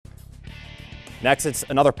Next, it's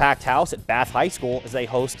another packed house at Bath High School as they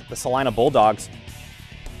host the Celina Bulldogs.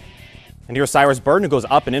 And here's Cyrus Burden, who goes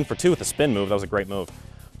up and in for 2 with a spin move. That was a great move.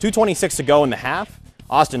 2:26 to go in the half.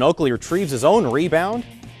 Austin Oakley retrieves his own rebound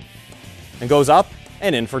and goes up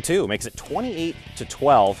and in for 2. Makes it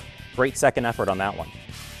 28-12. Great second effort on that one.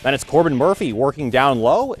 Then it's Corbin Murphy working down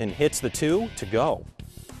low and hits the 2 to go.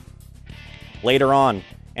 Later on,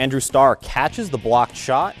 Andrew Starr catches the blocked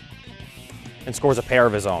shot and scores a pair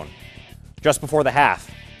of his own. Just before the half,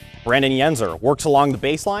 Brandon Yenzer works along the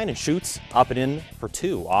baseline and shoots up and in for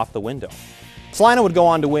 2 off the window. Celina would go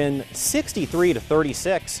on to win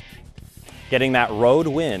 63-36, getting that road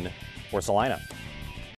win for Celina.